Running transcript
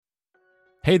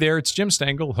Hey there, it's Jim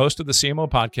Stengel, host of the CMO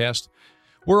podcast.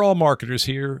 We're all marketers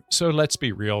here, so let's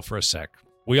be real for a sec.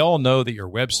 We all know that your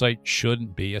website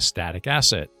shouldn't be a static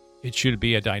asset. It should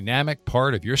be a dynamic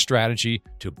part of your strategy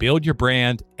to build your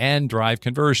brand and drive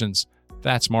conversions.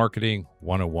 That's marketing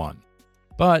 101.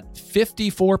 But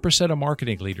 54% of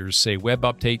marketing leaders say web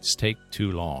updates take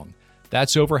too long.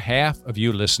 That's over half of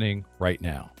you listening right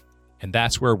now. And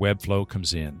that's where Webflow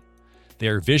comes in.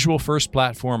 Their visual-first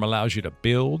platform allows you to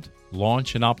build,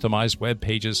 launch, and optimize web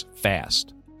pages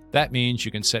fast. That means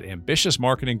you can set ambitious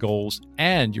marketing goals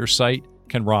and your site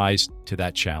can rise to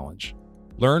that challenge.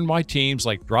 Learn why teams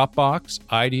like Dropbox,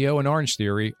 IDEO, and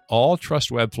Orangetheory all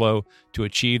trust Webflow to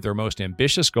achieve their most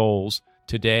ambitious goals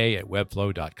today at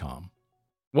webflow.com.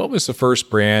 What was the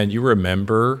first brand you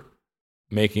remember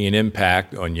making an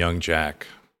impact on young Jack?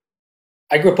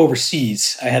 I grew up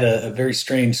overseas. I had a very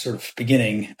strange sort of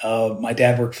beginning. My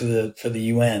dad worked for the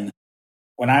UN.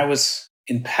 When I was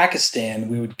in Pakistan,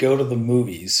 we would go to the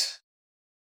movies,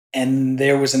 and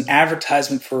there was an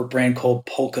advertisement for a brand called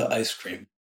Polka ice cream.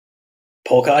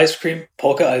 Polka ice cream,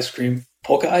 Polka ice cream,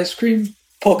 Polka ice cream,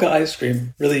 Polka ice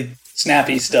cream. Really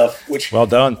snappy stuff. Which well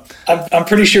done. I'm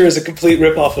pretty sure is a complete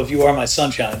ripoff of "You Are My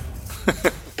Sunshine,"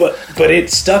 but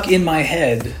it stuck in my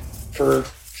head for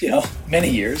many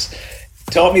years.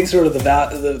 Taught me sort of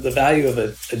the value of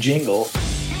a jingle.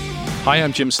 Hi,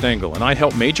 I'm Jim Stengel, and I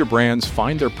help major brands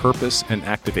find their purpose and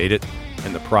activate it,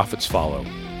 and the profits follow.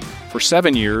 For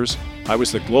 7 years, I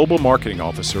was the global marketing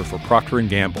officer for Procter &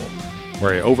 Gamble,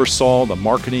 where I oversaw the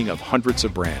marketing of hundreds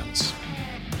of brands.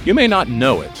 You may not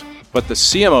know it, but the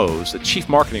CMOs, the chief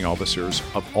marketing officers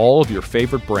of all of your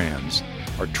favorite brands,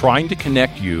 are trying to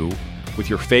connect you with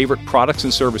your favorite products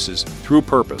and services through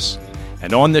purpose.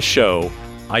 And on this show,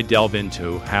 I delve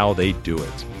into how they do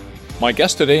it. My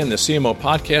guest today in the CMO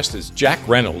podcast is Jack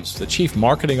Reynolds, the Chief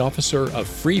Marketing Officer of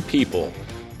Free People,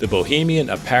 the bohemian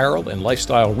apparel and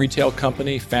lifestyle retail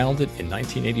company founded in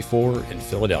 1984 in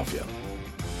Philadelphia.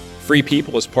 Free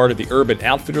People is part of the Urban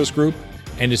Outfitters Group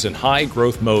and is in high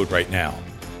growth mode right now.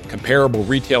 Comparable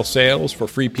retail sales for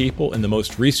Free People in the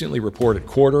most recently reported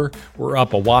quarter were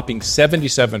up a whopping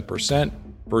 77%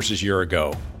 versus a year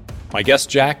ago. My guest,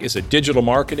 Jack, is a digital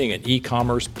marketing and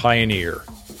e-commerce pioneer.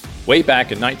 Way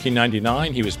back in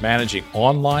 1999, he was managing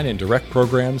online and direct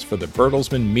programs for the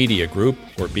Bertelsmann Media Group,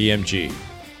 or BMG.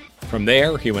 From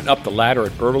there, he went up the ladder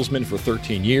at Bertelsmann for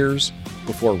 13 years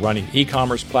before running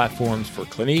e-commerce platforms for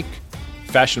Clinique,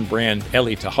 fashion brand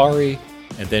Elie Tahari,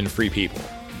 and then Free People.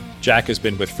 Jack has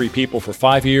been with Free People for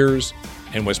 5 years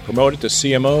and was promoted to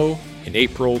CMO in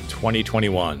April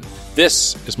 2021.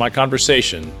 This is my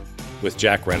conversation with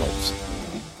Jack Reynolds.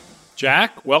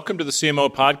 Jack, welcome to the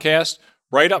CMO podcast.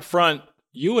 Right up front,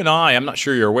 you and I'm not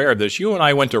sure you're aware of this, you and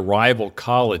I went to rival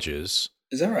colleges.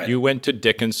 Is that right? You went to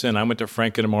Dickinson, I went to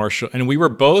Franklin and Marshall, and we were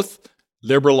both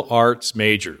liberal arts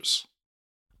majors.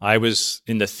 I was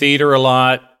in the theater a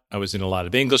lot. I was in a lot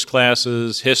of English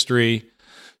classes, history.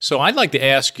 So I'd like to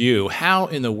ask you, how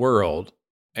in the world,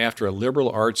 after a liberal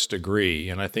arts degree,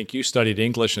 and I think you studied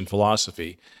English and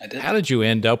philosophy, I did. How did you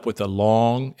end up with a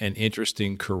long and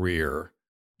interesting career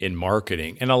in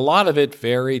marketing, and a lot of it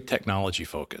very technology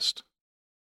focused?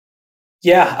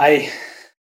 Yeah, I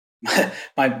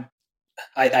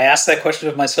asked that question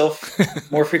of myself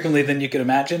more frequently than you could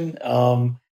imagine.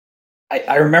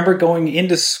 I remember going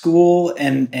into school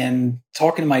and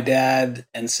talking to my dad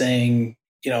and saying,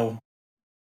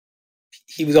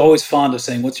 he was always fond of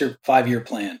saying, "What's your 5-year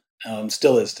plan?"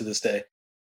 Still is to this day.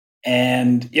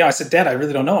 And I said, "Dad, I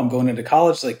really don't know. I'm going into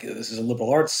college. Like, this is a liberal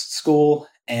arts school,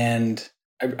 and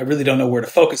I really don't know where to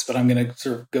focus, but I'm going to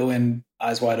sort of go in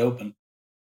eyes wide open."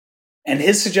 And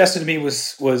his suggestion to me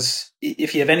was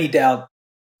if you have any doubt,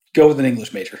 go with an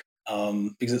English major,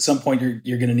 because at some point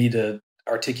you're going to need to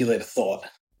articulate a thought.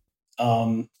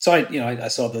 So I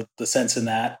saw the sense in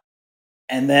that.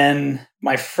 And then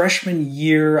my freshman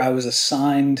year, I was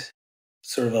assigned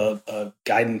sort of a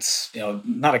guidance,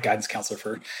 not a guidance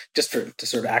counselor to sort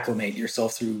of acclimate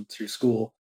yourself through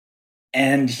school.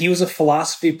 And he was a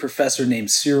philosophy professor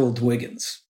named Cyril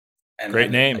Dwiggins. And Great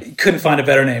name. I couldn't find a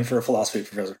better name for a philosophy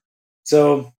professor.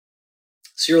 So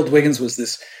Cyril Dwiggins was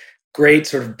this great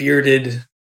sort of bearded,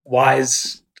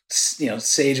 wise,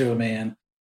 sage of a man.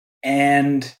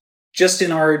 And just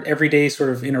in our everyday sort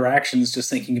of interactions, just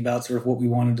thinking about sort of what we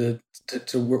wanted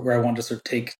to where I wanted to sort of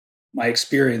take my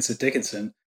experience at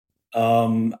Dickinson,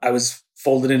 I was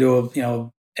folded into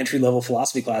a entry level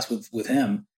philosophy class with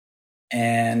him,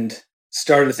 and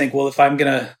started to think, well, if I'm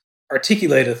going to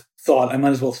articulate a thought, I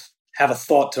might as well have a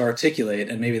thought to articulate,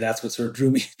 and maybe that's what sort of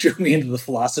drew me into the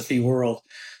philosophy world.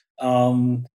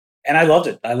 And I loved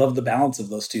it. I loved the balance of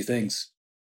those two things.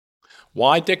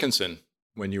 Why Dickinson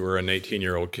when you were an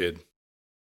 18-year-old kid?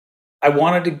 I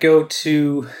wanted to go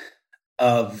to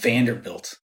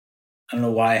Vanderbilt. I don't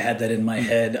know why I had that in my Hmm.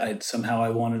 head. I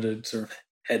wanted to sort of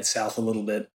head south a little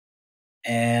bit,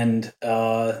 and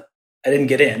I didn't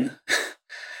get in.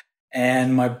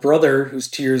 And my brother, who's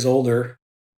 2 years older,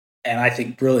 and I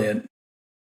think brilliant,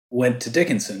 went to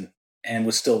Dickinson and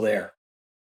was still there.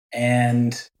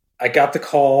 And I got the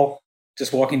call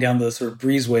just walking down the sort of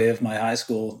breezeway of my high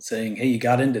school saying, "Hey, you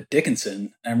got into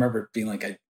Dickinson." I remember being like,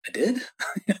 I did?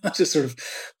 I was just sort of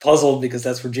puzzled because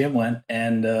that's where Jim went.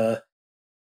 And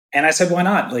I said, why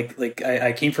not?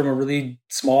 I came from a really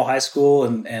small high school,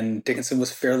 and Dickinson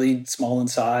was fairly small in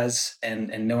size, and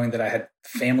knowing that I had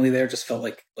family there just felt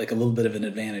like a little bit of an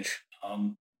advantage.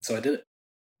 So I did it.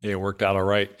 Yeah, it worked out all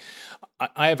right.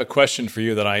 I have a question for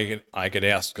you that I get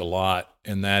asked a lot,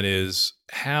 and that is,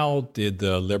 how did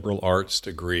the liberal arts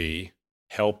degree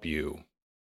help you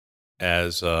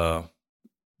as a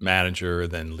manager,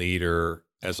 then leader,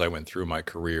 as I went through my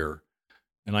career?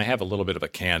 And I have a little bit of a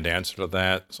canned answer to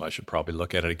that, so I should probably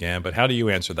look at it again. But how do you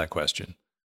answer that question?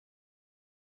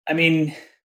 I mean,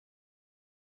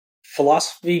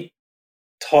 philosophy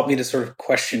taught me to sort of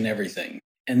question everything,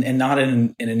 and not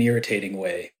in an irritating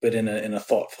way, but in a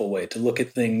thoughtful way, to look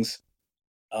at things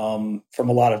from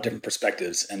a lot of different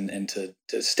perspectives, and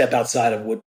to step outside of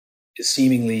what is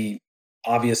seemingly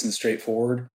obvious and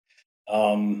straightforward.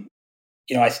 Um,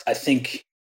 I think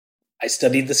I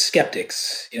studied the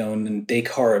skeptics, and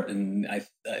Descartes, and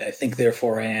I think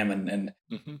therefore I am, and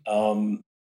Hmm. um,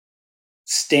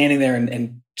 standing there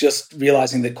and just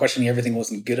realizing that questioning everything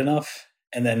wasn't good enough.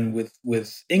 And then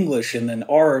with English and then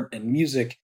art and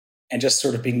music, and just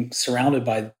sort of being surrounded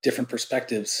by different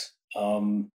perspectives,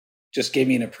 just gave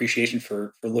me an appreciation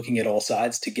for looking at all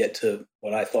sides to get to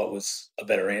what I thought was a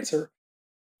better answer.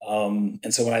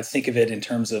 And so when I think of it in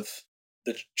terms of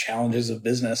the challenges of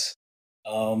business,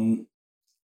 um,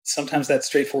 sometimes that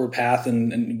straightforward path,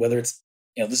 and whether it's,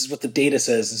 this is what the data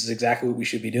says, this is exactly what we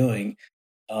should be doing.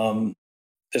 Um,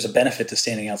 there's a benefit to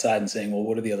standing outside and saying, well,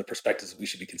 what are the other perspectives that we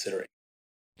should be considering?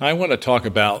 I want to talk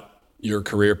about your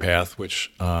career path,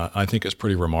 which I think is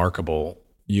pretty remarkable.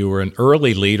 You were an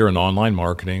early leader in online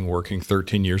marketing, working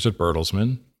 13 years at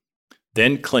Bertelsmann,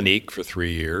 then Clinique for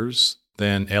 3 years,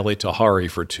 then Eli Tahari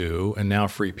for 2, and now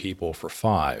Free People for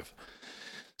 5.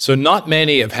 So not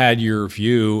many have had your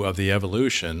view of the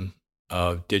evolution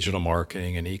of digital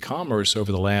marketing and e-commerce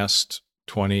over the last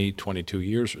 20, 22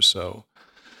 years or so.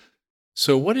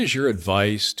 So what is your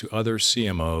advice to other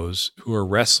CMOs who are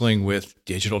wrestling with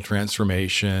digital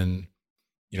transformation,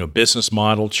 business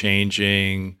model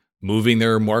changing, moving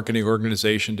their marketing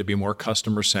organization to be more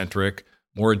customer centric,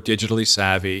 more digitally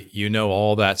savvy,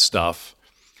 all that stuff.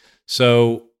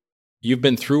 So you've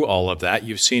been through all of that.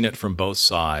 You've seen it from both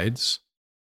sides.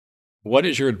 What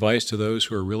is your advice to those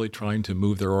who are really trying to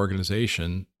move their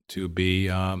organization to be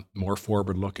more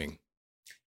forward looking?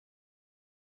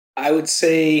 I would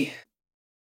say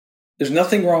there's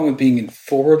nothing wrong with being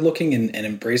forward looking and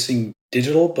embracing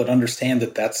digital, but understand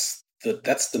that that's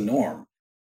the norm.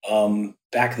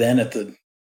 Back then at the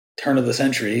turn of the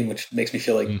century, which makes me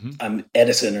feel like Hmm. I'm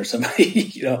Edison or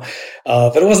somebody,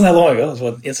 but it wasn't that long ago. It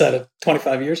was inside of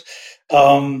 25 years.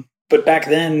 But back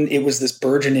then it was this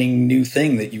burgeoning new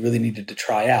thing that you really needed to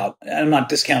try out. And I'm not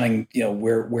discounting,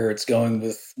 where it's going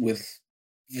with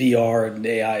VR and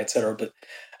AI, et cetera.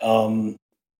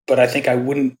 But I think I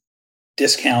wouldn't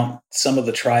discount some of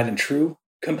the tried and true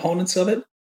components of it,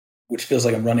 which feels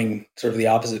like I'm running sort of the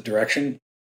opposite direction.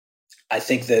 I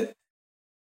think that,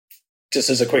 just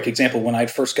as a quick example, when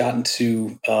I'd first gotten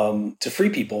to Free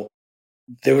People,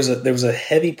 there was a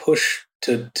heavy push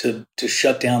to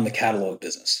shut down the catalog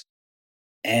business.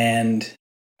 And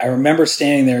I remember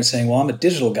standing there and saying, well, I'm a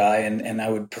digital guy, and I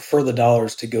would prefer the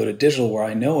dollars to go to digital where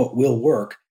I know it will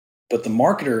work. But the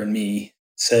marketer in me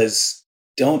says,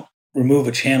 don't remove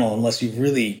a channel unless you've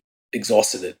really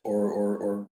exhausted it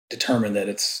or determined that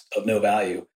it's of no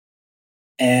value.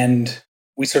 And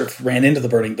we sort of ran into the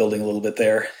burning building a little bit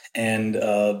there, and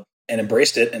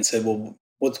embraced it and said, well,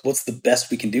 what's the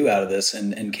best we can do out of this,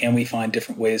 and can we find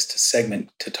different ways to segment,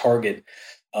 to target,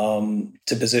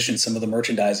 to position some of the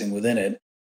merchandising within it,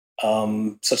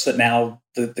 such that now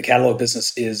the catalog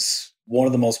business is one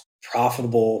of the most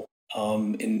profitable,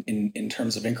 in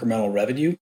terms of incremental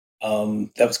revenue,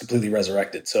 that was completely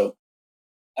resurrected. So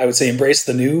I would say embrace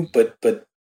the new, but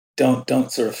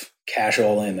don't sort of cash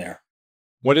all in there.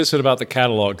 What is it about the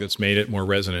catalog that's made it more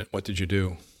resonant? What did you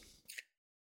do?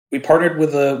 We partnered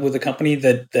with a company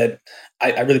that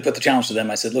I really put the challenge to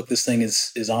them. I said, look, this thing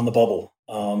is on the bubble,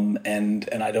 and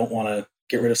I don't want to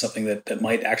get rid of something that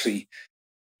might actually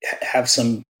have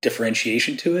some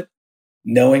differentiation to it,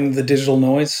 knowing the digital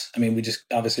noise. I mean, we just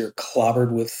obviously are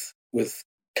clobbered with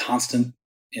constant,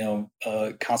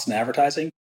 constant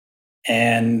advertising,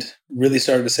 and really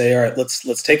started to say, all right,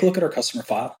 let's take a look at our customer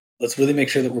file. Let's really make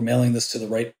sure that we're mailing this to the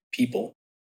right people.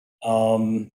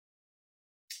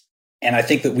 And I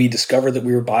think that we discovered that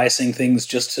we were biasing things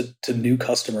just to new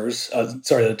customers,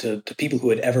 to people who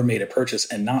had ever made a purchase,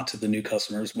 and not to the new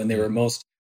customers when they were most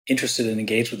interested and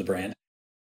engaged with the brand.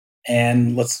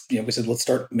 And we said, let's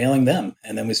start mailing them.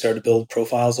 And then we started to build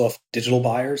profiles off digital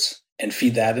buyers and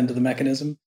feed that into the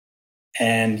mechanism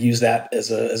and use that as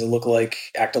a lookalike,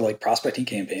 act-alike prospecting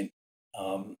campaign.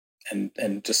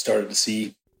 And just started to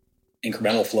see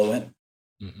incremental flow in.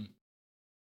 Mm-hmm.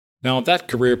 Now, that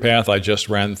career path I just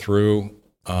ran through,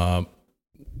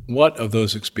 what of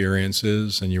those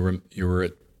experiences, and you were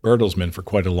at Bertelsmann for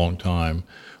quite a long time,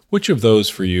 which of those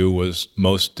for you was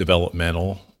most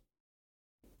developmental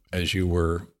as you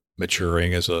were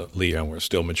maturing as a leader? And we're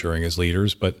still maturing as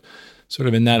leaders, but sort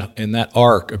of in that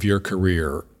arc of your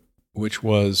career, which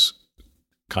was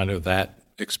kind of that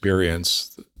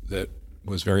experience that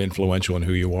was very influential in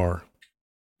who you are?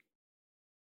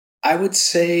 I would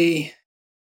say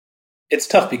it's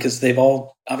tough because they've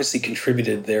all obviously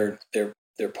contributed their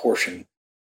portion.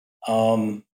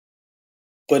 But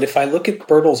if I look at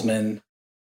Bertelsmann,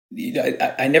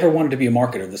 I never wanted to be a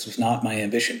marketer. This was not my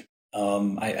ambition.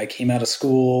 I came out of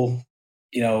school,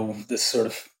 this sort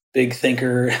of big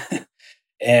thinker,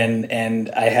 and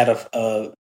I had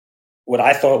a what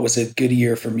I thought was a good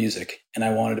ear for music, and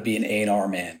I wanted to be an A&R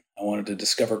man. I wanted to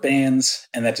discover bands,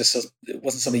 and that just it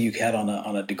wasn't something you had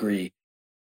on a degree.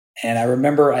 And I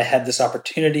remember I had this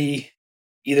opportunity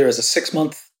either as a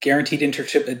 6-month guaranteed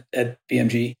internship at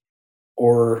BMG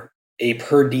or a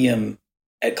per diem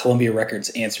at Columbia Records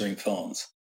answering phones.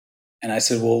 And I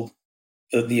said, well,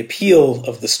 the appeal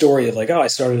of the story of I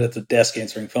started at the desk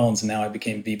answering phones and now I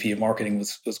became VP of marketing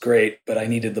was great, but I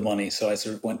needed the money. So I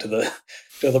sort of went to the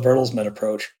Bertelsmann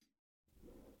approach.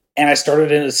 And I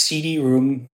started in a CD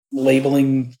room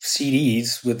labeling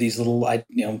CDs with these little,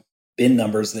 bin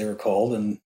numbers they were called.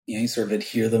 And, you sort of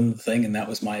adhere them to the thing. And that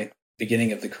was my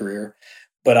beginning of the career.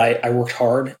 But I worked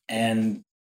hard and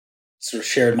sort of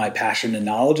shared my passion and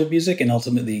knowledge of music and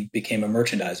ultimately became a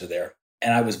merchandiser there.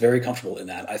 And I was very comfortable in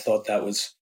that. I thought that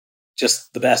was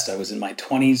just the best. I was in my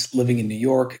 20s living in New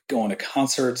York, going to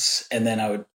concerts, and then I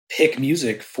would pick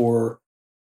music for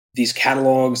these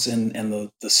catalogs and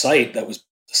the site the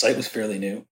site was fairly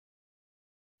new.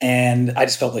 And I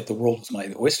just felt like the world was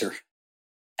my oyster.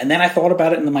 And then I thought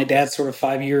about it in my dad's sort of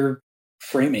 5-year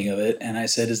framing of it. And I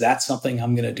said, is that something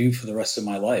I'm going to do for the rest of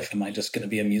my life? Am I just going to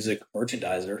be a music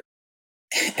merchandiser?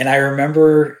 And I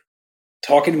remember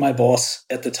talking to my boss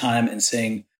at the time and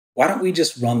saying, why don't we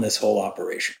just run this whole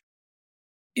operation?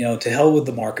 To hell with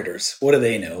the marketers. What do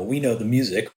they know? We know the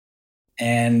music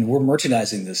and we're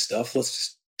merchandising this stuff. Let's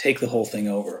just take the whole thing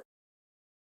over.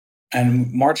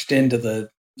 And marched into the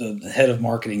head of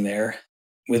marketing there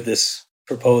with this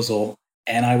proposal.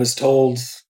 And I was told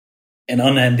an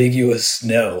unambiguous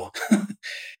no.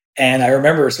 And I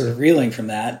remember sort of reeling from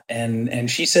that. And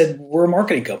she said, we're a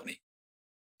marketing company.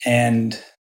 And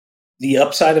the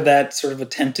upside of that sort of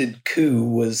attempted coup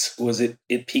was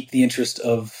it piqued the interest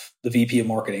of the VP of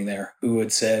marketing there, who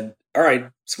had said, all right,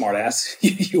 smartass,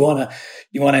 you want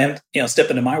to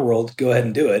step into my world, go ahead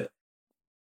and do it.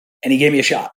 And he gave me a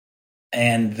shot.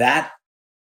 And that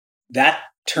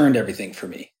turned everything for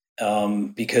me,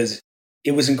 because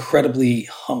it was incredibly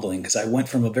humbling, because I went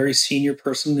from a very senior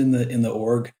person in the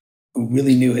org who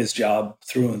really knew his job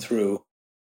through and through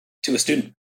to a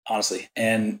student, honestly.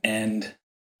 And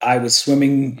I was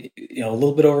swimming, a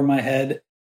little bit over my head,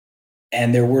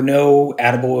 and there were no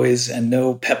attaboys and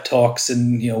no pep talks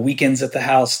and, weekends at the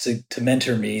house to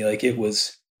mentor me. Like, it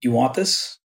was, you want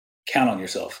this? Count on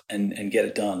yourself and get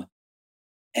it done.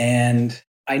 And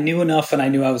I knew enough, and I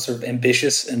knew I was sort of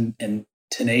ambitious and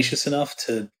tenacious enough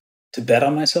to bet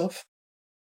on myself.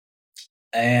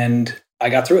 And I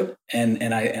got through it,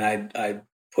 and I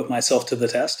put myself to the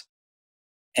test,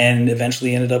 and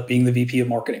eventually ended up being the VP of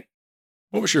marketing.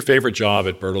 What was your favorite job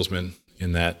at Bertelsmann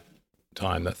in that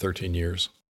time, that 13 years?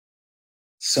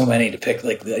 So many to pick.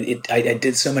 I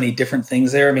did so many different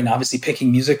things there. I mean, obviously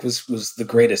picking music was the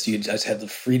greatest. You just had the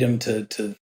freedom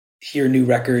to hear new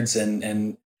records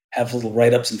and have little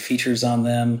write-ups and features on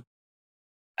them.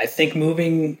 I think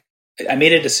I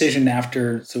made a decision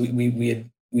after, so we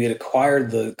had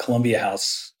acquired the Columbia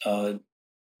House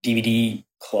DVD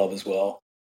club as well.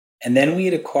 And then we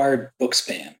had acquired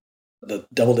Bookspan. The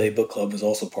Doubleday Book Club was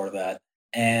also part of that.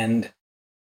 And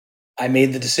I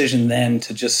made the decision then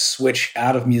to just switch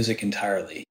out of music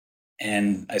entirely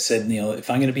And I said, if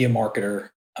I'm going to be a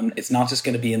marketer, it's not just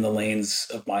going to be in the lanes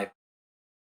of my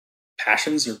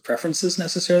passions or preferences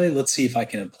necessarily. Let's see if I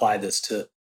can apply this to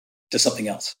something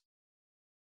else.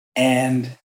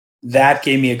 And that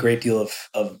gave me a great deal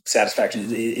of satisfaction.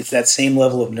 It's that same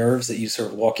level of nerves that you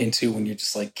sort of walk into when you're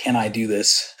just like, can I do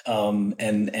this?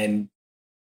 And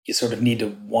you sort of need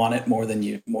to want it more than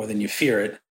you fear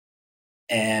it.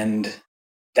 And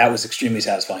that was extremely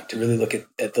satisfying to really look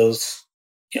at those,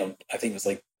 I think it was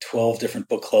like 12 different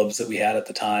book clubs that we had at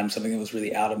the time, something that was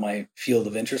really out of my field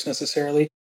of interest necessarily,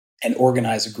 and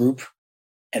organize a group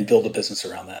and build a business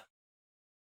around that.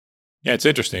 Yeah, it's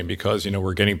interesting because,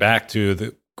 we're getting back to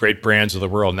the great brands of the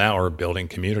world now are building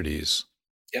communities.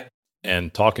 Yeah.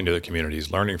 And talking to the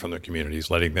communities, learning from the communities,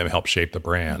 letting them help shape the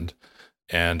brand.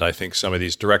 And I think some of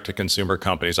these direct-to-consumer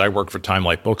companies, I worked for Time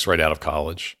Life Books right out of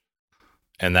college.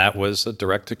 And that was a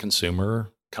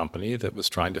direct-to-consumer company that was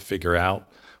trying to figure out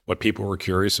what people were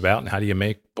curious about and how do you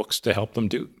make books to help them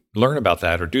learn about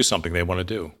that or do something they want to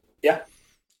do. Yeah.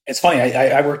 It's funny.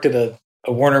 I worked at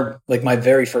a Warner, like my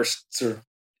very first sort of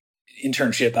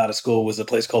internship out of school was a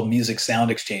place called Music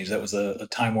Sound Exchange. That was a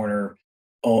Time Warner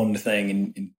owned thing.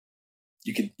 And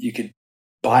you could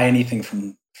buy anything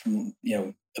from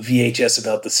a VHS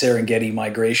about the Serengeti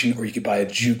migration, or you could buy a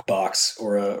jukebox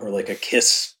or like a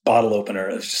Kiss bottle opener.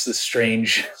 It was just this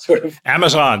strange sort of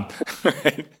Amazon.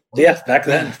 Yeah, back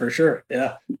then for sure.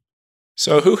 Yeah.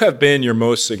 So who have been your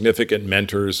most significant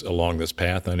mentors along this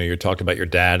path? I know you talked about your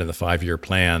dad and the 5-year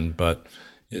plan, but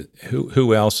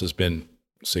who else has been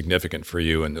significant for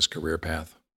you in this career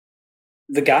path?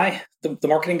 The guy, the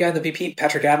marketing guy, the VP,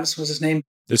 Patrick Adams was his name.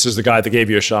 This is the guy that gave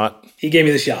you a shot? He gave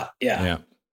me the shot. Yeah. Yeah.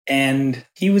 And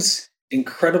he was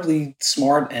incredibly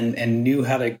smart and knew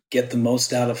how to get the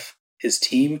most out of his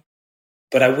team,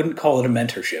 but I wouldn't call it a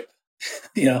mentorship.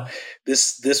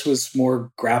 This was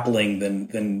more grappling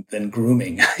than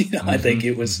grooming. I think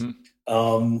it was,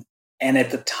 and at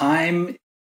the time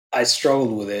I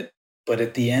struggled with it, but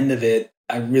at the end of it,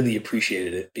 I really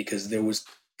appreciated it because there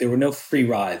were no free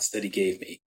rides that he gave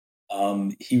me.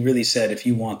 He really said, if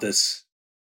you want this,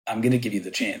 I'm going to give you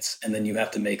the chance, and then you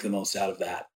have to make the most out of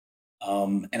that.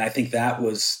 And I think that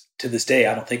was, to this day,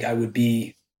 I don't think I would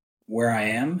be where I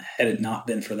am had it not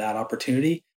been for that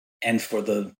opportunity and for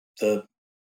the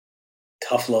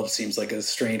tough love seems like a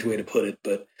strange way to put it,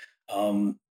 but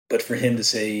for him to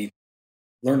say,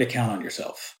 learn to count on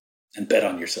yourself and bet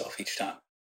on yourself each time.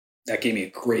 That gave me a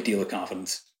great deal of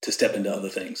confidence to step into other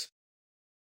things.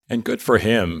 And good for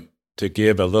him to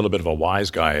give a little bit of a wise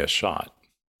guy a shot.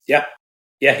 Yeah.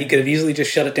 Yeah, he could have easily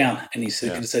just shut it down, and he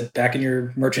could have said, "Back in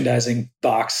your merchandising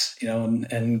box,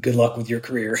 and good luck with your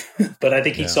career." But I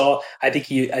think he saw. I think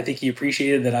he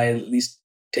appreciated that I had at least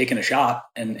taken a shot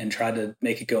and tried to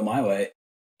make it go my way.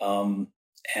 And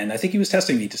I think he was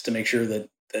testing me just to make sure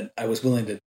that I was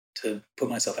willing to put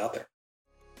myself out there.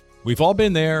 We've all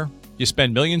been there. You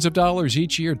spend millions of dollars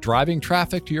each year driving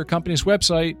traffic to your company's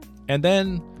website, and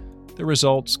then the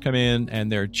results come in,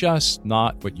 and they're just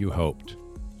not what you hoped.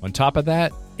 On top of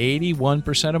that,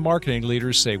 81% of marketing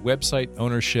leaders say website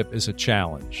ownership is a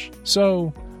challenge. So,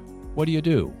 what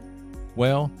do?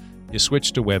 Well, you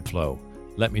switch to Webflow.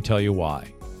 Let me tell you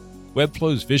why.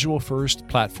 Webflow's visual-first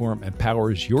platform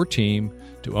empowers your team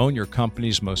to own your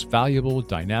company's most valuable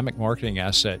dynamic marketing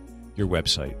asset, your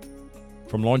website.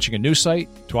 From launching a new site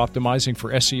to optimizing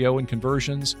for SEO and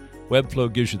conversions,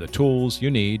 Webflow gives you the tools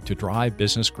you need to drive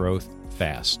business growth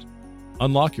fast.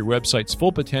 Unlock your website's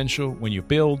full potential when you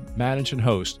build, manage, and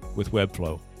host with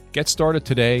Webflow. Get started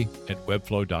today at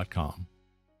webflow.com.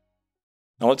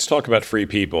 Now let's talk about Free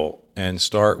People and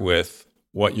start with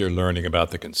what you're learning about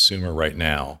the consumer right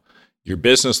now. Your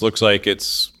business looks like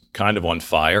it's kind of on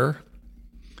fire.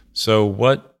 So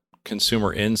what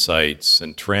consumer insights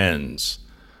and trends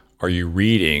are you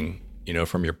reading,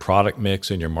 from your product mix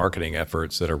and your marketing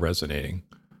efforts that are resonating?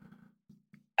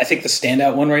 I think the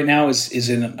standout one right now is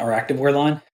in our activewear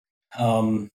line.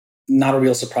 Not a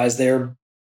real surprise there.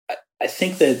 I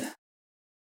think that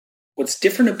what's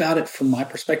different about it from my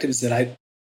perspective is that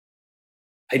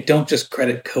I don't just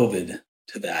credit COVID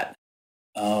to that.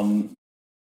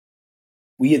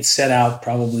 We had set out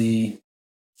probably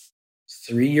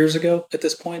 3 years ago at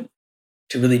this point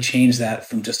to really change that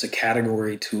from just a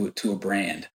category to a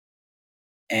brand.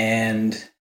 And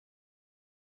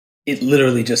it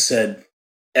literally just said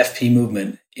FP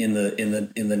movement in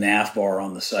the nav bar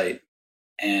on the site.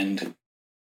 And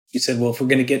he said, well, if we're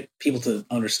going to get people to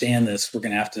understand this, we're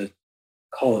going to have to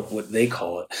call it what they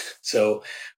call it. So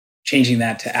changing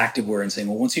that to activewear and saying,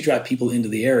 well, once you drive people into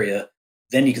the area,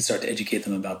 then you can start to educate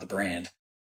them about the brand.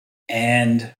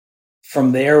 And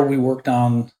from there, we worked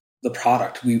on the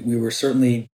product. We were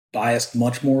certainly biased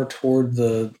much more toward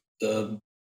the sort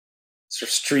of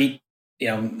street,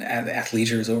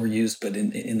 athleisure is overused, but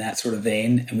in that sort of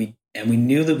vein. And we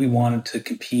knew that we wanted to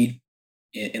compete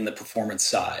in the performance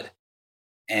side.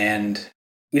 And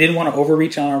we didn't want to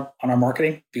overreach on our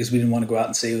marketing because we didn't want to go out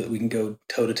and say that we can go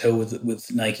toe to toe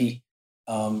with Nike,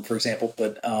 for example.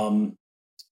 But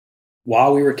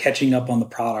while we were catching up on the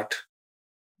product,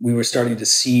 we were starting to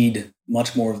seed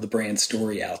much more of the brand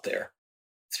story out there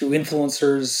through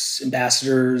influencers,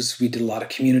 ambassadors. We did a lot of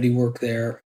community work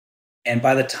there. And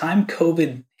by the time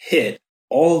COVID hit,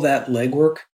 all of that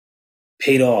legwork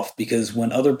paid off, because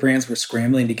when other brands were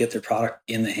scrambling to get their product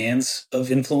in the hands of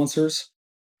influencers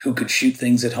who could shoot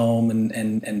things at home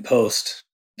and post,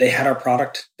 they had our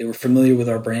product. They were familiar with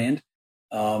our brand.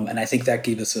 And I think that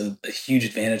gave us a huge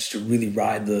advantage to really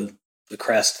ride the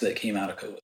crest that came out of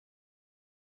COVID.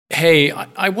 Hey,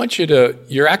 I want you to,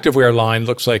 your activewear line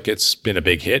looks like it's been a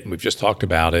big hit, and we've just talked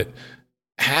about it.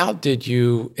 How did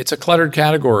you, it's a cluttered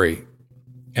category,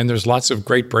 and there's lots of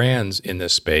great brands in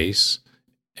this space,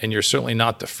 and you're certainly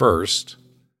not the first.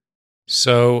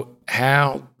 So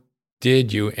how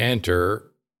did you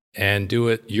enter and do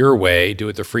it your way, do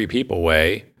it the Free People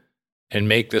way, and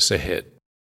make this a hit?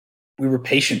 We were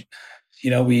patient.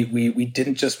 We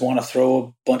didn't just want to throw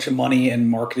a bunch of money and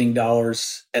marketing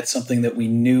dollars at something that we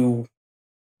knew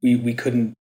we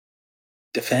couldn't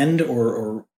defend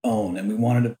or own. And we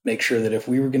wanted to make sure that if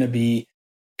we were going to be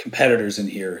competitors in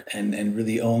here and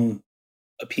really own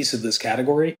a piece of this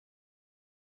category,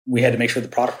 we had to make sure the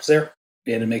product was there.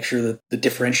 We had to make sure that the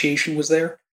differentiation was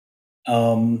there.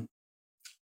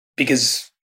 Because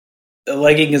a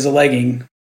legging is a legging,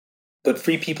 but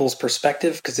Free People's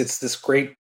perspective, because it's this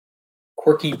great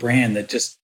quirky brand that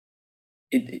just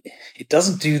it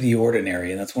doesn't do the ordinary.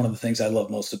 And that's one of the things I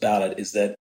love most about it, is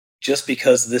that just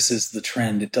because this is the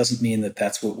trend, it doesn't mean that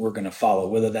that's what we're going to follow,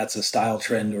 whether that's a style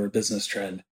trend or a business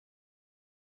trend.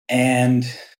 And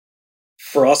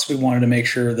for us, we wanted to make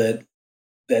sure that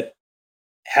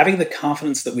having the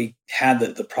confidence that we had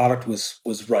that the product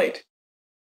was right,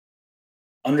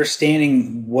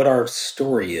 understanding what our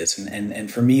story is. And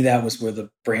for me, that was where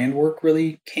the brand work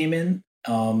really came in.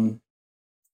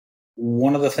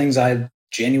 One of the things I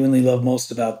genuinely love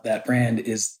most about that brand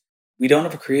is we don't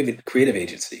have a creative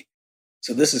agency.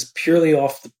 So this is purely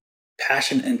off the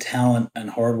passion and talent and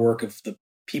hard work of the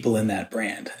people in that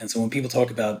brand. And so when people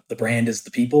talk about the brand is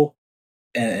the people,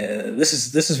 this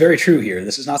is very true here.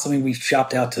 This is not something we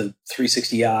shopped out to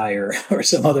 360i or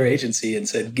some other agency and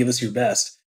said, give us your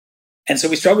best. And so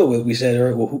we struggled with, we said, all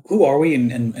right, well, who are we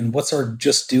and what's our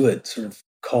just do it sort of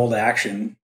call to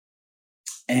action?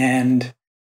 And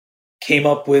came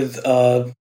up with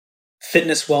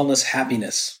fitness, wellness,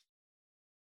 happiness.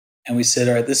 And we said,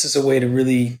 all right, this is a way to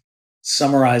really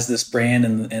summarize this brand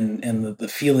and the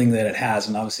feeling that it has.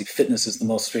 And obviously fitness is the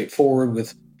most straightforward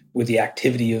with the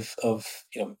activity of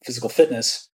physical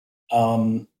fitness.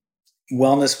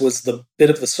 Wellness was the bit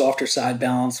of the softer side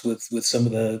balance with some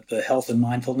of the health and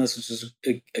mindfulness, which is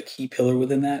a key pillar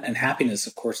within that. And happiness,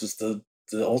 of course, is the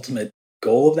ultimate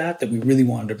goal of that we really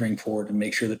wanted to bring forward and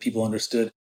make sure that people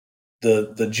understood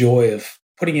the joy of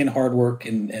putting in hard work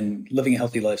and living a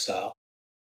healthy lifestyle.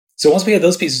 So once we had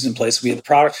those pieces in place, we had the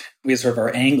product, we had sort of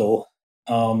our angle.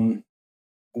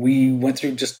 We went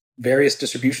through just various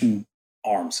distribution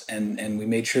arms and we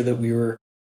made sure that we were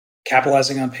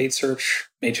capitalizing on paid search,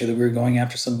 made sure that we were going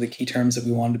after some of the key terms that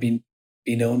we wanted to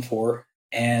be known for,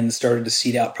 and started to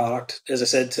seed out product, as I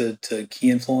said, to key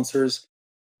influencers.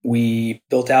 We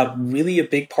built out really a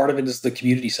big part of it is the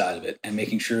community side of it and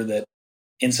making sure that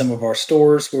in some of our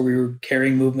stores where we were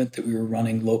carrying movement, that we were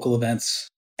running local events.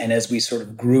 And as we sort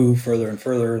of grew further and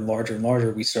further and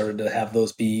larger, we started to have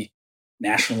those be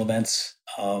national events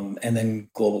and then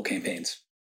global campaigns.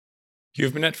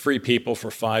 You've been at Free People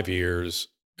for 5 years,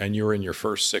 and you were in your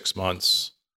first 6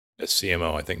 months as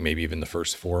CMO, I think maybe even the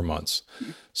first 4 months.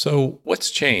 So what's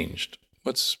changed?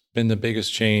 What's been the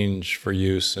biggest change for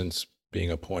you since being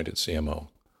appointed CMO?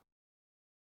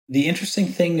 The interesting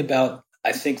thing about,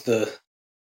 I think, the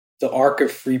arc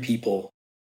of Free People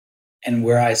and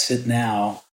where I sit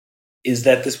now is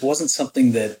that this wasn't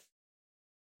something that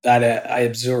I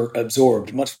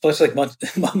absorbed, much like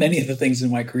many of the things in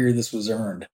my career. This was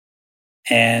earned.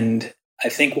 And I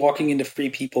think walking into Free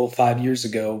People 5 years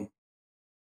ago,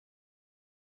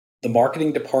 the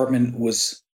marketing department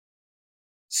was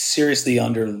seriously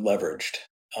under leveraged,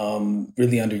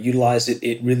 really underutilized.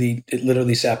 It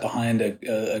literally sat behind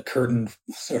a curtain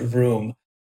sort of room.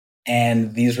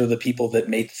 And these were the people that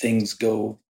made things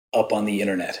go up on the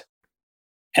internet.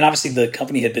 And obviously the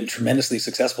company had been tremendously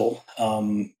successful.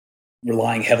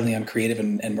 relying heavily on creative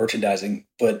and merchandising,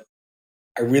 but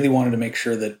I really wanted to make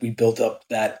sure that we built up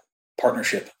that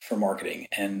partnership for marketing,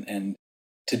 and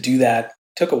to do that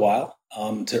took a while,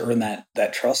 to earn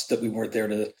that trust that we weren't there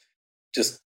to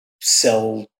just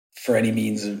sell for any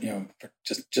means of,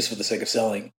 just for the sake of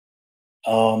selling,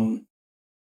 um,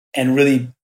 and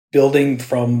really building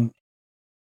from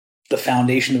the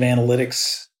foundation of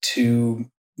analytics to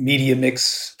media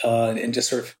mix, and just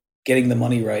sort of getting the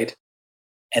money right,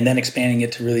 and then expanding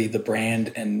it to really the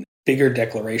brand and bigger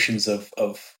declarations of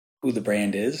who the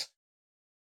brand is.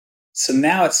 So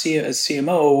now as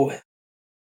CMO,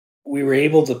 we were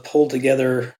able to pull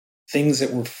together things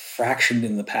that were fractioned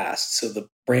in the past. So the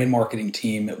brand marketing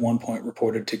team at one point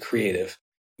reported to creative.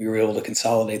 We were able to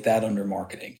consolidate that under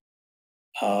marketing.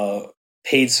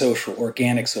 Paid social,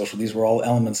 organic social, these were all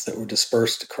elements that were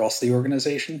dispersed across the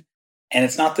organization. And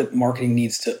it's not that marketing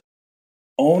needs to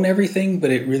own everything, but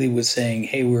it really was saying,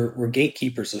 hey, we're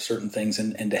gatekeepers of certain things,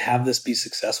 and to have this be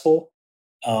successful,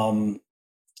 to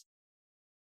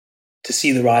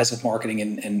see the rise of marketing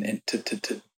and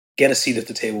to get a seat at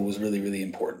the table was really, really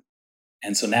important.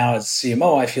 And so now as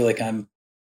CMO, I feel like I'm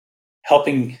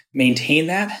helping maintain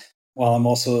that while I'm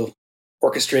also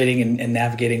orchestrating and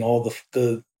navigating all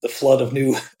the flood of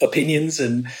new opinions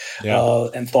and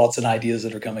thoughts and ideas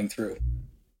that are coming through.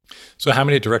 So how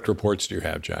many direct reports do you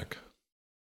have, Jack?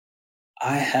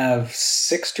 I have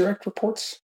 6 direct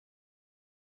reports.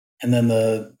 And then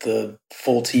the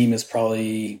full team is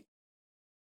probably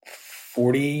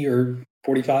 40 or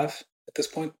 45 at this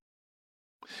point.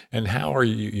 And how are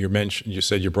you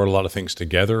said you brought a lot of things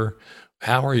together.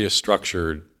 How are you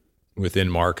structured within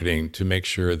marketing to make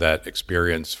sure that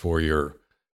experience for your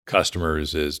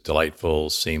customers is delightful,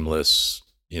 seamless,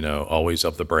 always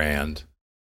of the brand?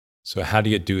 So how do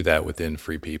you do that within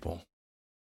Free People?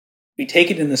 We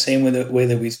take it in the same way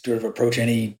that we sort of approach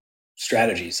any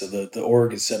strategy. So the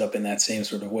org is set up in that same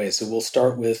sort of way. So we'll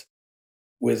start with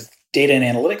data and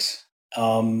analytics.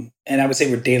 And I would say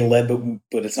we're data led,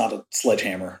 but it's not a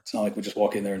sledgehammer. It's not like we just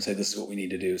walk in there and say, this is what we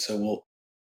need to do. So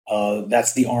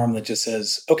that's the arm that just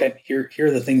says, okay, here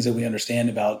are the things that we understand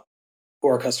about who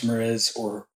our customer is,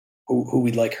 or who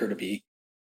we'd like her to be.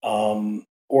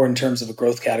 Or in terms of a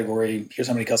growth category, here's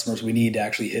how many customers we need to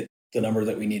actually hit the number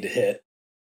that we need to hit.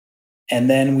 And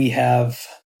then we have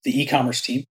the e-commerce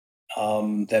team,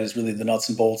 that is really the nuts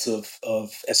and bolts of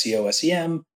SEO,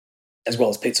 SEM, as well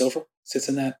as paid social sits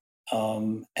in that.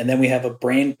 And then we have a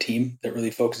brand team that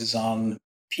really focuses on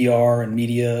PR and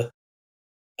media,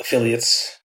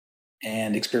 affiliates,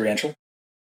 and experiential.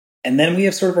 And then we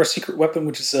have sort of our secret weapon,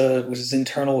 which is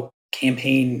internal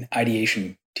campaign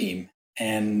ideation team.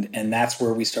 And that's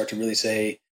where we start to really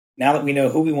say, now that we know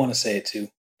who we want to say it to,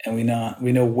 and we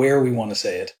know where we want to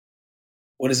say it,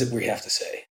 what is it we have to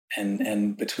say?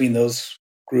 And between those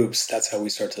groups, that's how we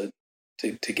start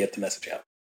to get the message out.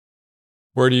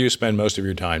 Where do you spend most of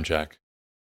your time, Jack?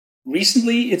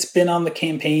 Recently, it's been on the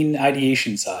campaign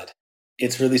ideation side.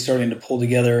 It's really starting to pull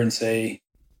together and say,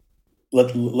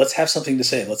 let's have something to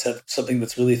say. Let's have something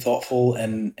that's really thoughtful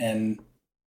and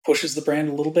pushes the brand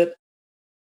a little bit.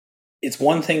 It's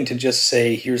one thing to just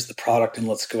say, here's the product and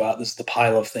let's go out. This is the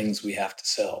pile of things we have to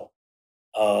sell.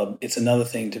 It's another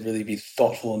thing to really be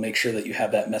thoughtful and make sure that you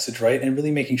have that message right, and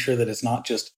really making sure that it's not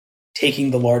just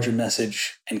taking the larger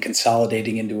message and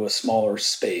consolidating into a smaller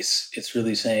space. It's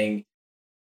really saying,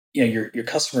 your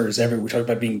customer is everywhere. We talk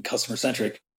about being customer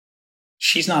centric.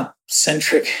 She's not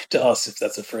centric to us, if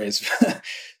that's a phrase.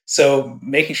 So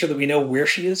making sure that we know where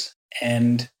she is,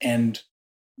 and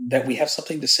that we have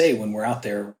something to say when we're out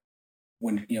there,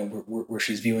 when where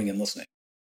she's viewing and listening.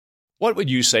 What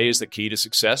would you say is the key to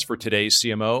success for today's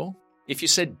CMO? If you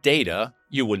said data,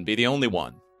 you wouldn't be the only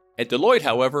one. At Deloitte,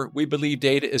 however, we believe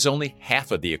data is only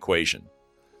half of the equation.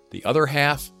 The other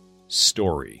half,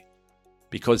 story.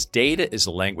 Because data is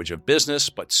the language of business,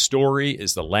 but story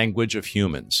is the language of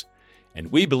humans.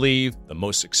 And we believe the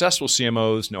most successful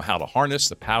CMOs know how to harness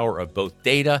the power of both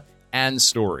data and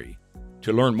story.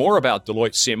 To learn more about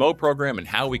Deloitte's CMO program and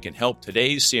how we can help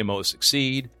today's CMOs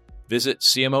succeed, visit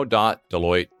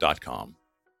cmo.deloitte.com.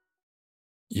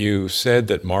 You said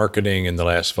that marketing in the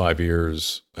last 5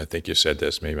 years, I think you said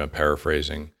this, maybe I'm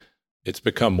paraphrasing, it's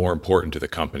become more important to the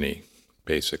company,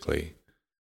 basically.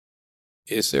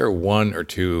 Is there one or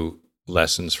two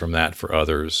lessons from that for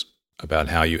others about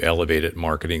how you elevated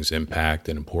marketing's impact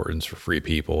and importance for Free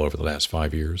People over the last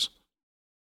 5 years?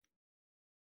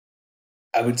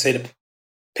 I would say to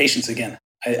patience again.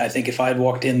 I think if I had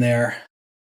walked in there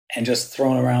and just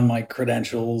thrown around my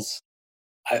credentials,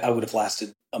 I would have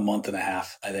lasted a month and a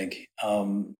half, I think.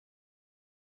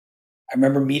 I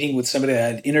remember meeting with somebody I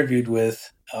had interviewed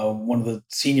with, one of the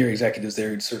senior executives there,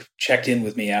 who sort of checked in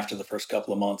with me after the first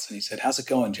couple of months, and he said, "How's it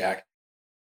going, Jack?"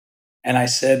 And I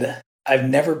said, "I've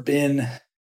never been,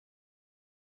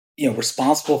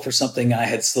 responsible for something I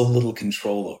had so little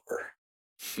control over."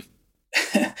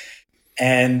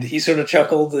 And he sort of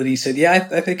chuckled and he said, "Yeah,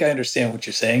 I think I understand what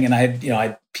you're saying." And I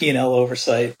had P&L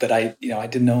oversight, but I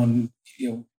didn't know,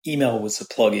 email was a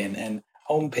plugin and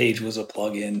homepage was a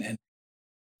plugin, and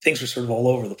things were sort of all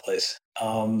over the place.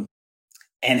 And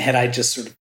had I just sort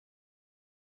of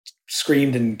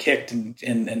screamed and kicked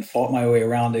and fought my way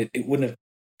around it, it wouldn't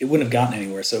have gotten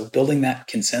anywhere. So building that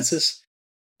consensus,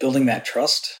 building that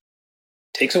trust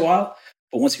takes a while,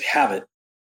 but once you have it,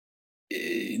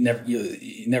 you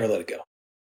never let it go.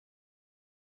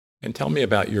 And tell me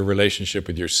about your relationship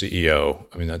with your CEO.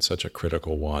 I mean, that's such a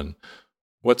critical one.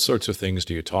 What sorts of things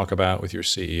do you talk about with your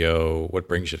CEO? What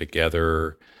brings you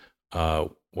together?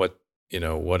 What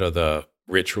are the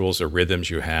rituals or rhythms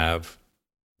you have?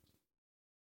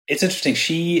 It's interesting.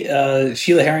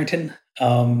 Sheila Harrington,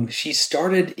 she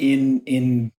started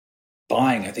in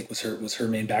buying. I think was her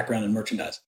main background in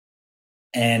merchandise,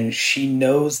 and she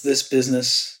knows this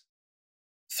business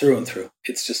through and through.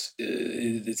 It's just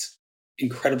it's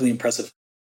incredibly impressive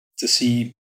to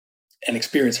see and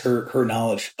experience her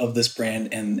knowledge of this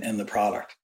brand and the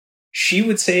product. She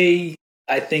would say,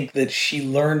 I think that she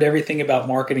learned everything about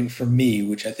marketing from me,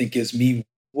 which I think gives me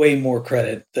way more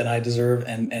credit than I deserve,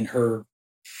 and her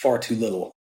far too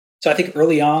little. So I think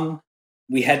early on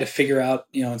we had to figure out,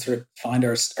 and sort of find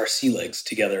our sea legs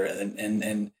together,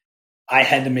 and I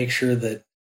had to make sure that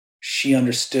she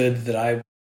understood that I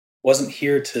wasn't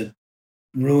here to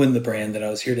ruin the brand, that I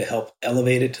was here to help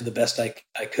elevate it to the best I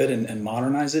could, and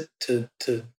modernize it to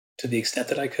the extent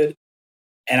that I could.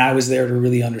 And I was there to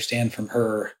really understand from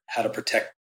her how to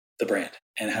protect the brand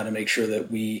and how to make sure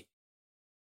that we,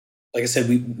 like I said,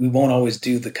 we won't always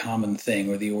do the common thing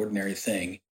or the ordinary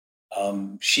thing.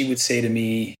 She would say to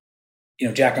me,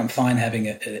 "Jack, I'm fine having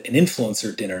an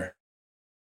influencer dinner,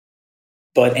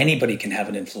 but anybody can have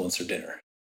an influencer dinner.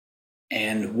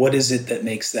 And what is it that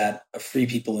makes that a free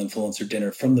people influencer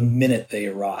dinner from the minute they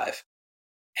arrive?"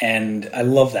 And I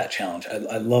love that challenge.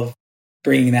 I love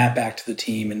bringing that back to the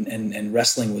team, and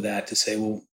wrestling with that to say,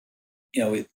 well,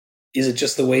 is it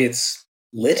just the way it's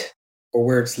lit or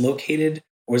where it's located,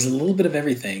 or is it a little bit of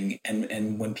everything?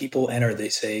 And when people enter, they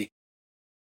say,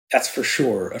 that's for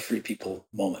sure a free people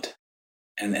moment.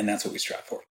 And that's what we strive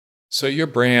for. So your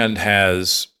brand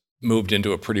has moved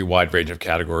into a pretty wide range of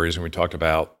categories. And we talked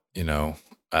about,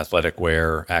 athletic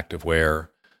wear, active wear.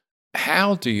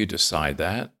 How do you decide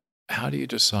that? How do you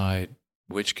decide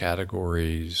which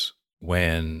categories,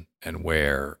 when, and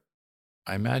where?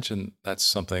 I imagine that's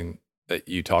something that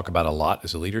you talk about a lot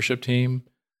as a leadership team.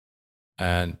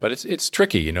 But it's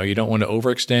tricky, you don't want to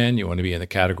overextend. You want to be in the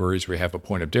categories where you have a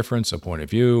point of difference, a point of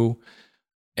view,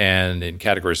 and in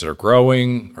categories that are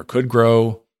growing or could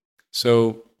grow.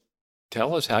 So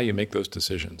tell us how you make those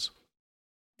decisions.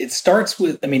 It starts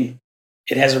with,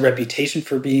 it has a reputation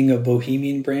for being a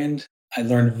bohemian brand. I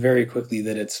learned very quickly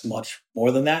that it's much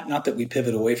more than that. Not that we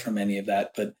pivot away from any of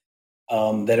that, but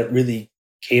that it really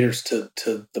caters to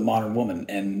the modern woman.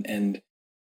 And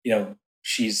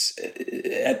she's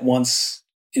at once,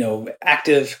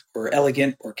 active or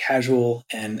elegant or casual,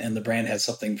 and the brand has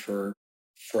something for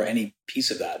any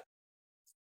piece of that.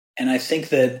 And I think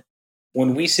that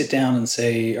when we sit down and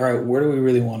say, all right, where do we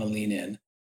really want to lean in?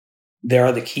 There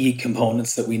are the key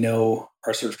components that we know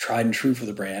are sort of tried and true for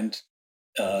the brand,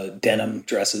 denim,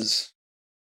 dresses.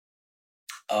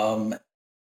 And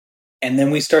then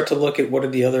we start to look at what are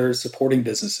the other supporting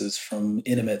businesses, from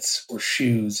intimates or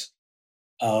shoes,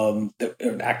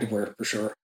 activewear for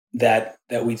sure, that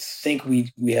we think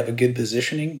we have a good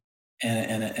positioning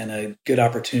and a good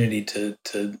opportunity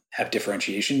to have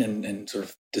differentiation and sort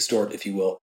of distort, if you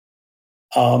will.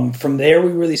 From there,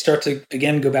 we really start to,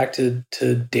 again, go back to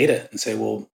data and say,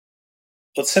 well,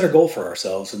 let's set a goal for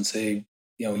ourselves and say,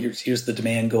 here's the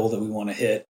demand goal that we want to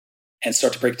hit, and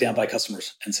start to break it down by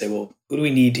customers and say, well, who do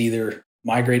we need to either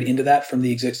migrate into that from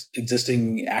the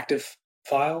existing active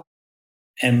file?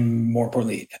 And more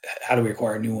importantly, how do we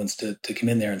acquire new ones to come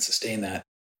in there and sustain that?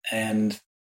 And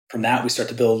from that, we start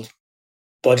to build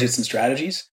budgets and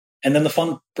strategies. And then the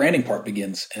fun branding part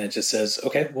begins. And it just says,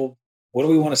 okay, well, what do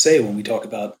we want to say when we talk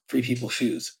about free people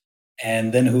shoes?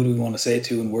 And then who do we want to say it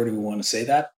to, and where do we want to say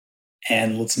that?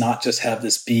 And let's not just have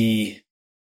this be,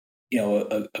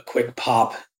 a quick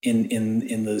pop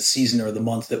in the season or the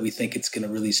month that we think it's going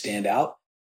to really stand out.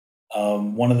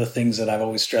 One of the things that I've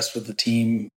always stressed with the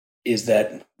team is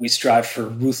that we strive for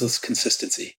ruthless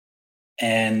consistency.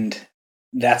 And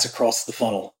that's across the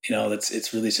funnel.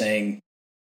 It's really saying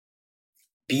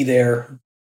be there,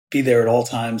 be there at all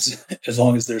times, as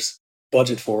long as there's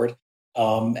budget for it,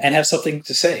 and have something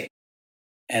to say.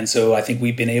 And so I think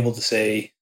we've been able to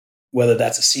say, whether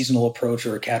that's a seasonal approach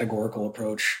or a categorical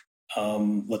approach,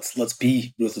 let's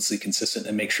be ruthlessly consistent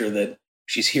and make sure that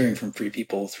she's hearing from Free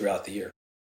People throughout the year.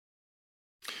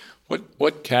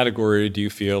 What category do you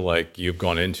feel like you've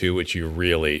gone into which you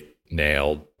really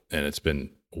nailed and it's been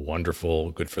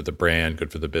wonderful, good for the brand,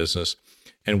 good for the business?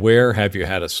 And where have you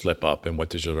had a slip up, and what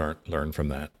did you learn from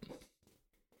that?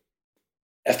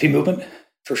 FP Movement,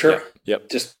 for sure.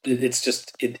 Yep.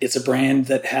 It's a brand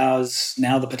that has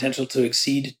now the potential to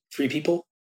exceed Free People.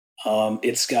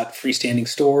 It's got freestanding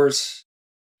stores.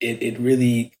 It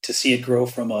really, to see it grow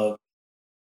from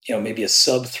maybe a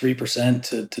sub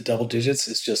 3% to double digits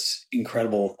is just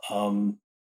incredible.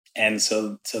 And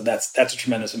so that's a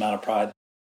tremendous amount of pride.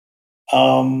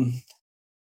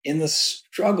 In the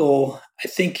struggle, I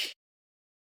think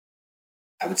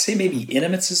I would say maybe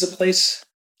Intimates is a place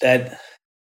that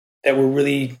we're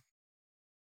really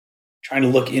trying to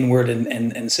look inward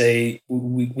and say,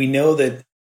 we know that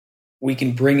we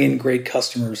can bring in great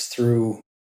customers through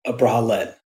a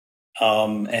bralette.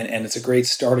 And it's a great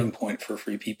starting point for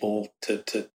Free People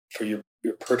for your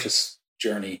purchase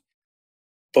journey.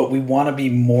 But we want to be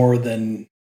more than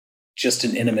just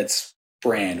an Intimates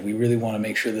brand. We really want to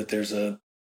make sure that there's a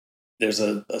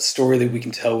story that we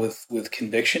can tell with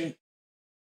conviction,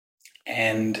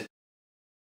 and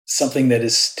something that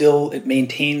is still, it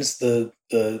maintains the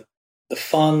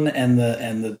fun and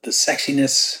the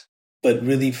sexiness, but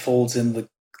really folds in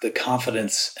the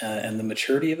confidence and the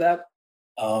maturity of that.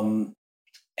 And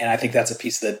I think that's a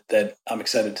piece that I'm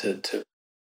excited to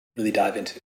really dive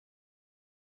into.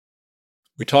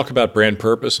 We talk about brand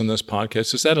purpose in this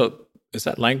podcast. Is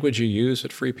that language you use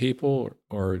at Free People,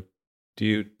 or do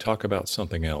you talk about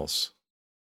something else?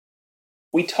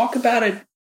 We talk about it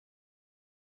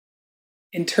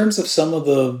in terms of some of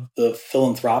the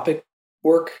philanthropic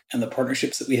work and the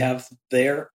partnerships that we have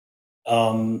there.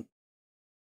 I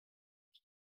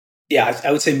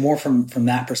would say more from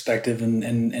that perspective,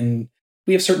 and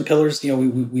we have certain pillars.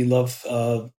 We love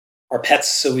our pets,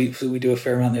 so we do a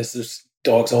fair amount. There's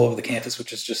dogs all over the campus,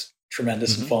 which is just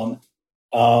tremendous and fun.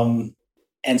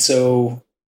 And so,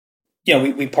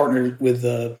 we partnered with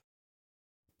a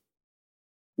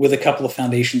couple of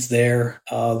foundations there.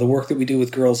 The work that we do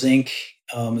with Girls Inc.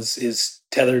 Is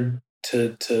tethered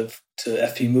to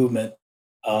FP Movement,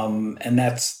 and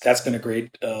that's been a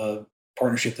great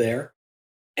partnership there.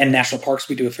 And national parks,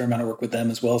 we do a fair amount of work with them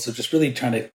as well. So just really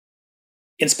trying to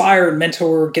inspire and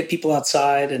mentor, get people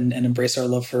outside, and embrace our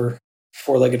love for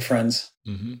four-legged friends.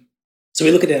 Mm-hmm. So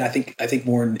we look at it, I think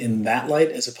more in that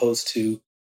light, as opposed to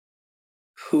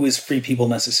who is Free People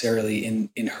necessarily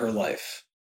in her life.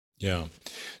 Yeah.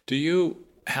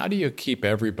 How do you keep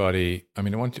everybody? I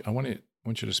mean, I want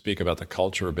you to speak about the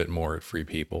culture a bit more at Free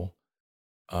People.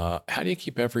 How do you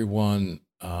keep everyone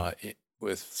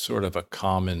with sort of a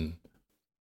common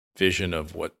vision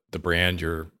of what the brand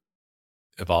you're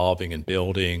evolving and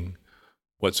building,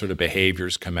 what sort of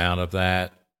behaviors come out of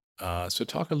that? So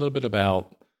talk a little bit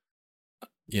about,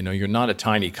 you're not a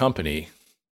tiny company,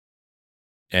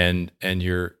 and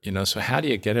you're, so how do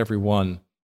you get everyone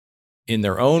in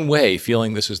their own way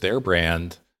feeling this is their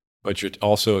brand, but you're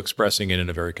also expressing it in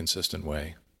a very consistent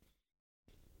way?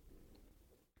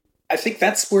 I think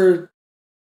that's where,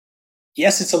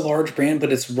 yes, it's a large brand,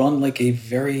 but it's run like a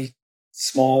very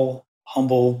small,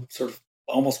 humble, sort of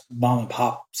almost mom and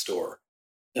pop store.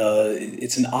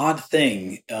 It's an odd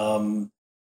thing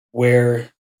where,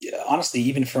 honestly,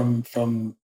 even from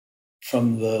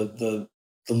the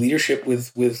leadership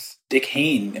with Dick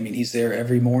Hayne, I mean, he's there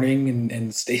every morning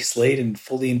and stays late and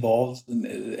fully involved,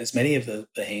 as many of the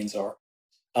Haynes are.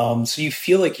 So you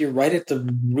feel like you're right at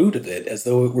the root of it, as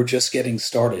though we're just getting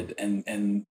started,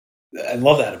 and I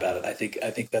love that about it. I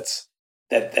think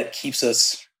that keeps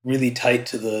us really tight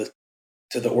to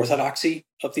the orthodoxy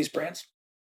of these brands.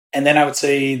 And then I would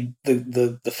say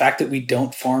the fact that we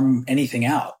don't farm anything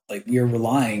out, like we are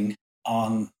relying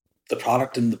on the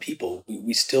product and the people.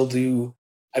 We still do.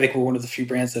 I think we're one of the few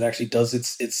brands that actually does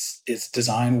its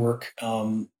design work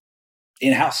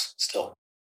in-house still.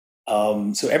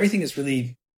 So everything is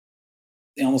really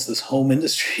almost this home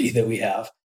industry that we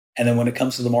have. And then when it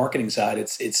comes to the marketing side,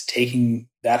 it's taking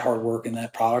that hard work and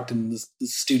that product and the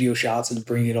studio shots and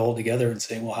bringing it all together and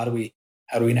saying, well, how do we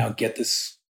now get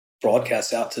this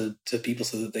broadcast out to people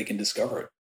so that they can discover it?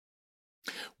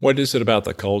 What is it about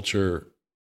the culture,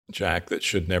 Jack, that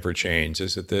should never change?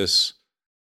 Is it this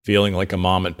feeling like a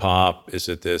mom and pop? Is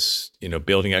it this,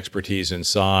 building expertise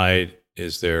inside?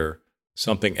 Is there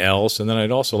something else? And then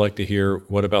I'd also like to hear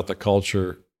what about the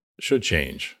culture should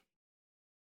change?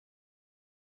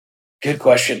 Good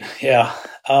question. Yeah.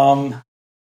 I'm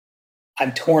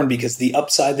torn because the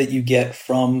upside that you get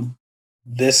from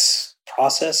this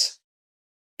process,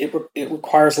 it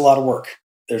requires a lot of work.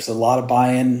 There's a lot of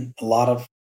buy-in, a lot of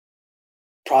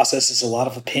processes, a lot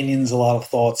of opinions, a lot of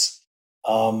thoughts.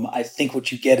 I think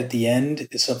what you get at the end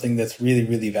is something that's really,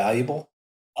 really valuable.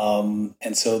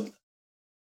 And so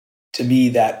to me,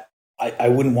 that I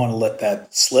wouldn't want to let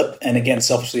that slip. And again,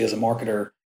 selfishly as a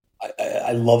marketer,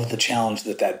 I love the challenge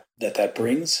that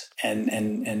brings,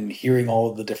 and hearing all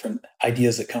of the different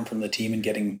ideas that come from the team and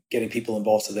getting people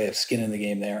involved so they have skin in the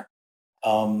game there.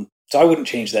 So I wouldn't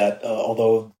change that,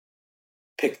 although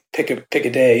pick a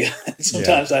day.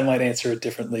 Sometimes I might answer it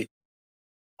differently.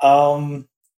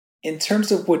 In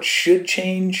terms of what should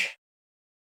change,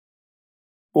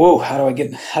 whoa, how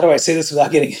do I say this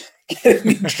without getting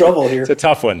me in trouble here? It's a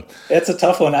tough one. It's a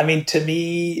tough one. I mean, to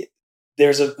me,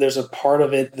 there's a part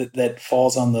of it that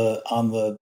falls on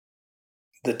the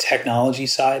technology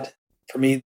side. For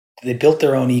me, they built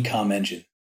their own e-com engine.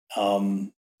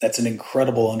 That's an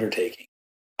incredible undertaking.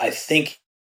 I think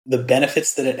the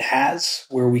benefits that it has,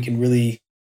 where we can really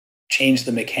change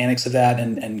the mechanics of that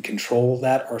and control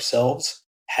that ourselves,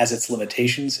 has its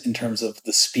limitations in terms of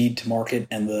the speed to market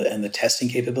and the testing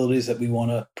capabilities that we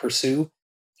want to pursue.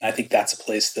 I think that's a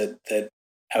place that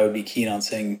I would be keen on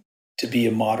saying, to be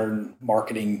a modern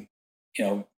marketing,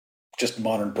 just a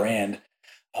modern brand,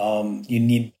 you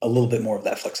need a little bit more of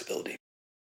that flexibility.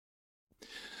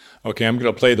 Okay, I'm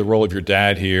going to play the role of your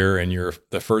dad here, and you're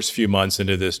the first few months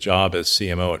into this job as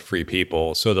CMO at Free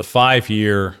People. So the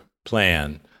 5-year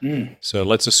plan. So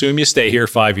let's assume you stay here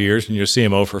 5 years and you're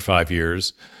CMO for 5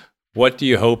 years. What do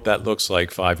you hope that looks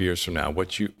like 5 years from now? What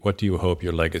do you hope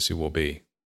your legacy will be?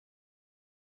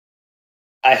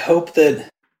 I hope that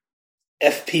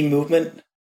FP Movement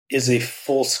is a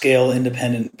full-scale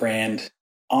independent brand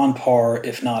on par,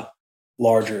 if not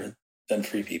larger, than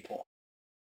Free People.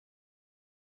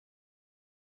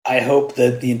 I hope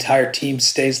that the entire team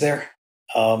stays there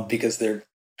because they're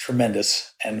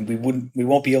tremendous, and we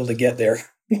won't be able to get there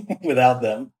without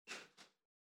them.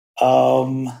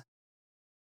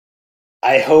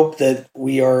 I hope that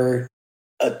we are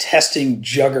a testing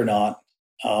juggernaut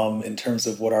in terms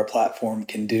of what our platform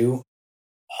can do.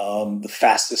 The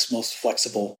fastest, most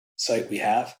flexible site we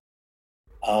have.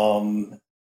 And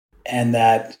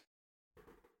that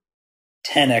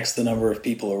 10x the number of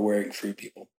people are wearing Free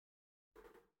People.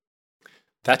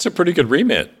 That's a pretty good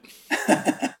remit.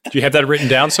 Do you have that written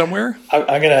down somewhere? I'm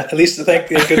going to, at least thank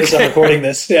goodness I'm recording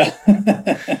this. Yeah.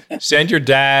 Send your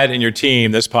dad and your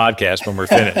team this podcast when we're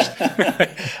finished.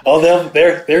 Oh,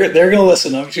 they're going to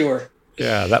listen, I'm sure.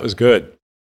 Yeah, that was good.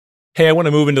 Hey, I want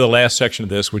to move into the last section of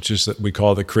this, which is that we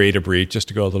call the creative brief, just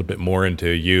to go a little bit more into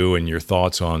you and your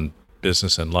thoughts on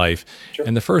business and life. Sure.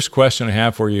 And the first question I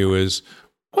have for you is,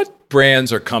 what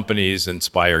brands or companies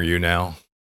inspire you now,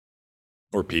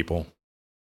 or people?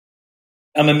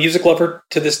 I'm a music lover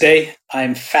to this day.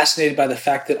 I'm fascinated by the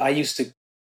fact that I used to,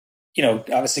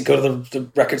 obviously go to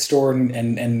the record store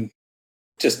and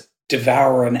just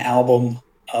devour an album,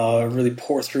 really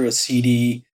pour through a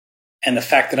CD. And the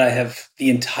fact that I have the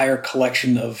entire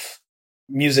collection of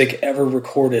music ever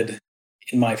recorded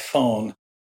in my phone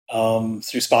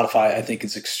through Spotify, I think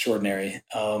is extraordinary.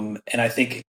 And I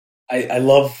think I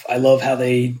love how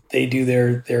they do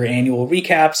their annual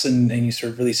recaps, and you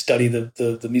sort of really study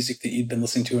the music that you've been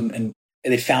listening to, and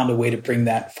they found a way to bring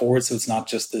that forward, so it's not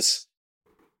just this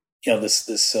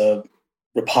this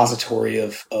repository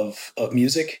of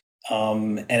music,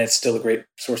 and it's still a great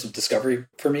source of discovery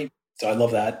for me. So I love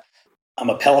that. I'm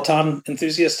a Peloton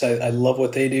enthusiast. I love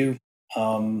what they do.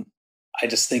 I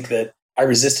just think that I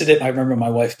resisted it. I remember my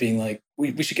wife being like,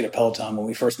 we should get a Peloton when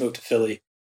we first moved to Philly.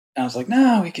 And I was like,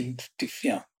 no, we can do,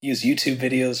 use YouTube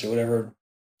videos or whatever.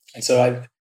 And so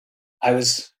I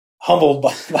was humbled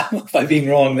by being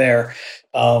wrong there.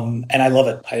 And I love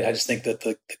it. I just think that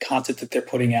the content that they're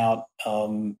putting out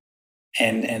and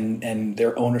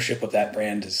their ownership of that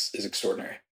brand is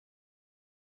extraordinary.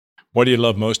 What do you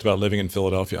love most about living in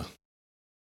Philadelphia?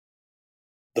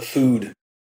 The food.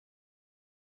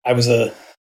 I was an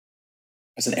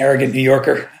arrogant New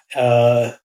Yorker.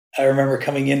 I remember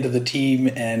coming into the team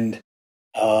and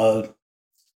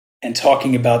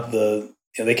talking about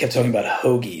they kept talking about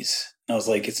hoagies. And I was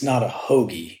like, it's not a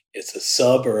hoagie. It's a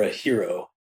sub or a hero.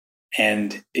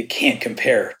 And it can't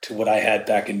compare to what I had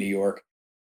back in New York.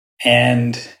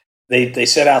 And they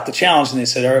set out the challenge, and they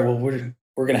said, all right, well, we're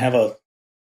going to have a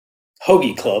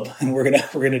hoagie club, and we're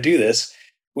going to do this.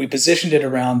 We positioned it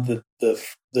around the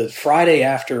the Friday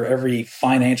after every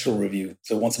financial review.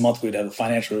 So once a month we'd have a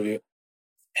financial review.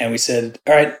 And we said,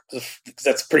 all right,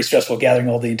 that's pretty stressful gathering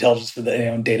all the intelligence for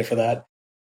the data for that.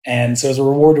 And so as a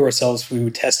reward to ourselves, we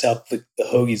would test out the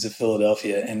hoagies of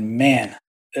Philadelphia. And man,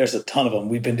 there's a ton of them.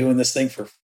 We've been doing this thing for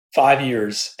 5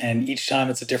 years, and each time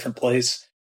it's a different place.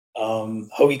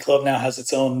 Hoagie Club now has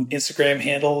its own Instagram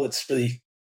handle. It's really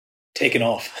taken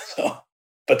off. So,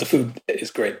 but the food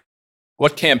is great.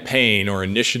 What campaign or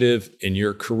initiative in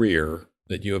your career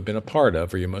that you have been a part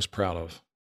of are you most proud of?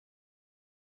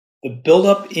 The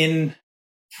buildup in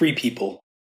Free People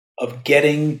of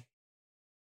getting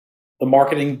the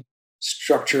marketing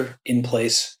structure in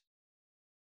place,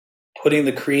 putting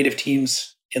the creative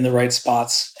teams in the right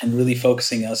spots, and really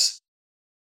focusing us.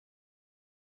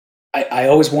 I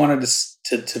always wanted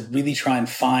to really try and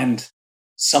find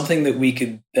something that we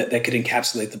could that could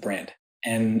encapsulate the brand.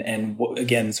 And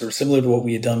again, sort of similar to what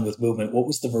we had done with Movement, what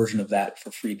was the version of that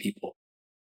for Free People?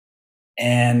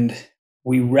 And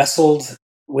we wrestled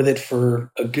with it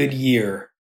for a good year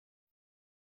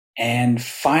and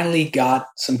finally got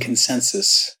some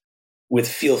consensus with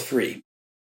Feel Free.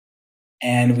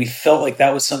 And we felt like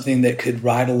that was something that could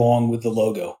ride along with the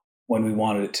logo when we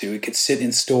wanted it to. It could sit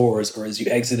in stores, or as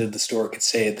you exited the store, it could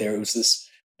say it there. It was this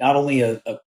not only a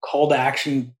call to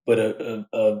action, but a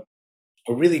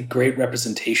really great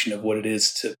representation of what it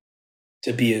is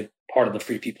to be a part of the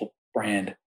Free People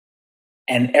brand.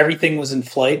 And everything was in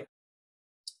flight.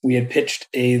 We had pitched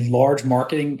a large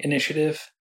marketing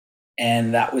initiative,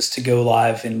 and that was to go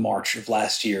live in March of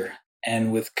last year.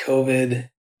 And with COVID,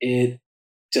 it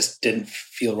just didn't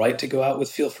feel right to go out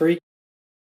with Feel Free.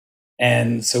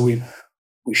 And so we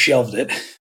shelved it.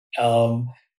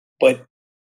 But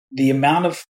the amount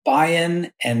of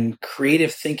buy-in and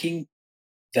creative thinking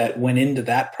that went into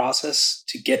that process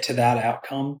to get to that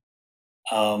outcome,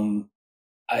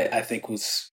 I think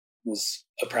was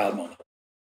a proud moment.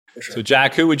 For sure. So,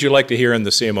 Jack, who would you like to hear in the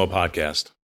CMO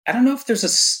podcast? I don't know if there's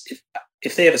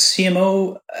if they have a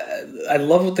CMO. I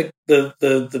love what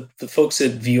the folks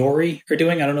at Viore are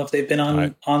doing. I don't know if they've been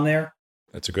on there.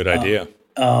 That's a good idea.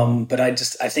 But I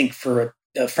think for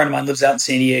a friend of mine lives out in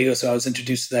San Diego, so I was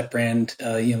introduced to that brand.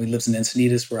 He lives in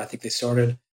Encinitas, where I think they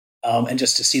started. And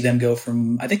just to see them go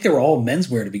from, I think they were all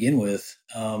menswear to begin with.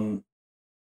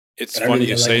 It's funny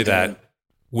you say that.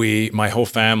 My whole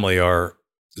family are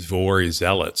Viore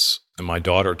zealots, and my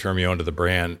daughter turned me on to the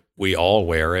brand. We all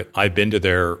wear it. I've been to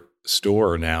their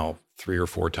store now 3 or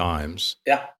 4 times.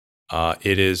 Yeah.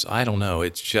 It is, I don't know,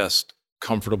 it's just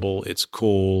comfortable. It's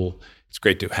cool. It's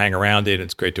great to hang around in.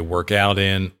 It's great to work out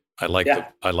in. I like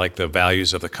the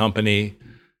values of the company.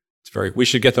 We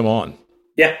should get them on.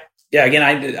 Yeah. Yeah. Again,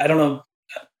 I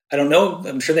don't know.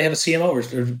 I'm sure they have a CMO or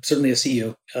certainly a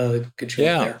CEO. Good show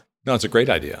there. No, it's a great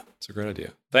idea.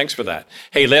 Thanks for that.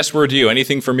 Hey, last word to you.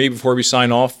 Anything for me before we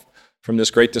sign off from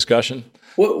this great discussion?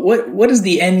 What is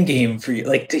the end game for you?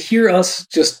 Like, to hear us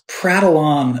just prattle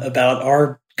on about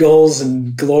our goals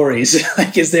and glories.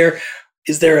 Like, is there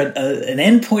an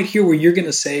end point here where you're going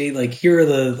to say, like,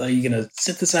 are you going to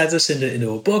synthesize this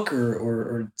into a book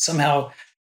or somehow?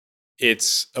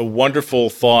 It's a wonderful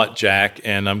thought, Jack,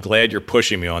 and I'm glad you're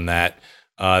pushing me on that.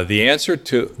 The answer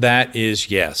to that is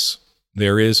yes.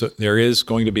 There is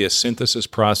going to be a synthesis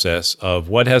process of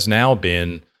what has now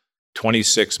been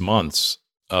 26 months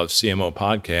of CMO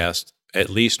podcast, at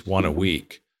least one a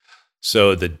week.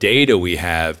 So the data we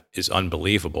have is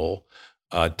unbelievable.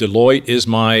 Deloitte is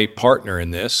my partner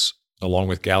in this, along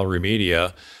with Gallery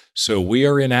Media. So we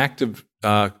are in active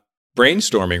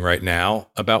brainstorming right now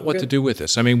about what to do with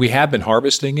this. I mean, we have been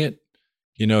harvesting it,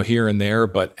 here and there,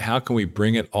 but how can we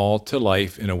bring it all to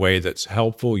life in a way that's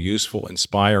helpful, useful,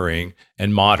 inspiring,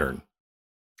 and modern?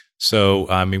 So,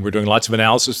 we're doing lots of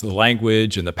analysis of the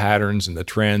language and the patterns and the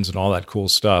trends and all that cool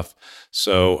stuff.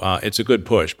 So it's a good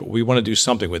push, but we want to do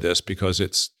something with this because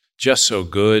it's just so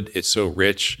good. It's so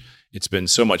rich. It's been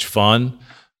so much fun,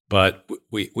 but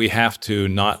we have to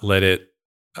not let it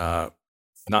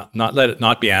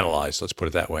not be analyzed. Let's put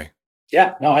it that way.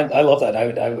 Yeah, no, I love that.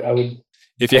 I would.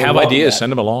 If you have ideas,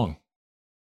 send them along.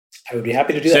 I would be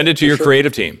happy to do that. Send it to your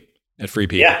creative team at Free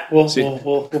People. Yeah,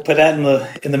 we'll put that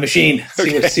in the machine.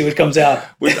 See what comes out.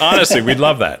 Honestly, we'd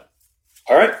love that.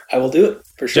 All right, I will do it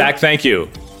for sure. Jack, thank you.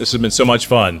 This has been so much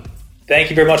fun. Thank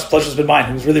you very much. The pleasure's been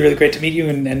mine. It was really, really great to meet you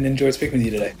and enjoyed speaking with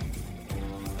you today.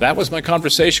 That was my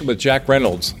conversation with Jack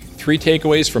Reynolds. 3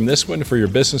 takeaways from this one for your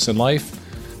business and life.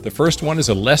 The first one is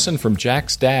a lesson from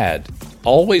Jack's dad.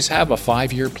 Always have a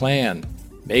 5-year plan.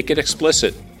 Make it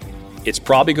explicit. It's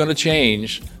probably going to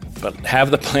change, but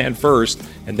have the plan first,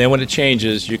 and then when it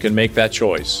changes, you can make that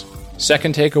choice.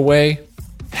 Second takeaway,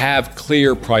 Have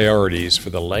clear priorities for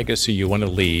the legacy you want to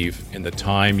leave in the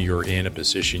time you're in a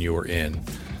position you are in.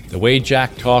 The way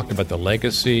Jack talked about the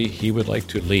legacy he would like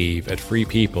to leave at Free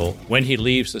People when he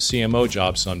leaves the CMO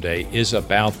job someday is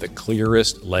about the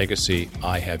clearest legacy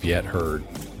I have yet heard.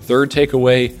 Third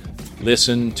takeaway,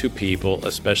 listen to people,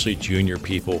 especially junior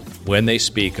people, when they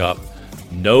speak up.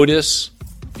 Notice,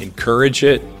 encourage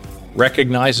it,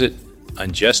 recognize it,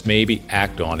 and just maybe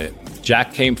act on it.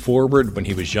 Jack came forward when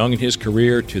he was young in his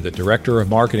career to the director of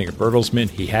marketing at Bertelsmann.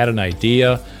 He had an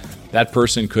idea. That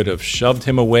person could have shoved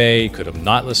him away, could have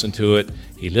not listened to it.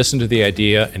 He listened to the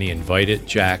idea and he invited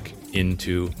Jack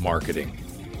into marketing.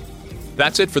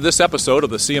 That's it for this episode of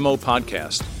the CMO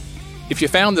Podcast. If you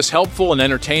found this helpful and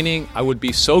entertaining, I would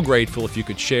be so grateful if you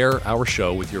could share our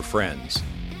show with your friends.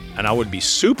 And I would be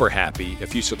super happy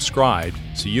if you subscribed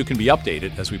so you can be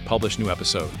updated as we publish new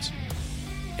episodes.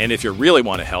 And if you really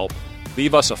want to help,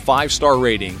 leave us a 5-star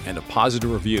rating and a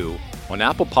positive review on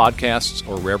Apple Podcasts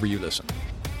or wherever you listen.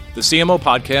 The CMO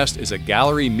Podcast is a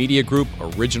Gallery Media Group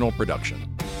original production.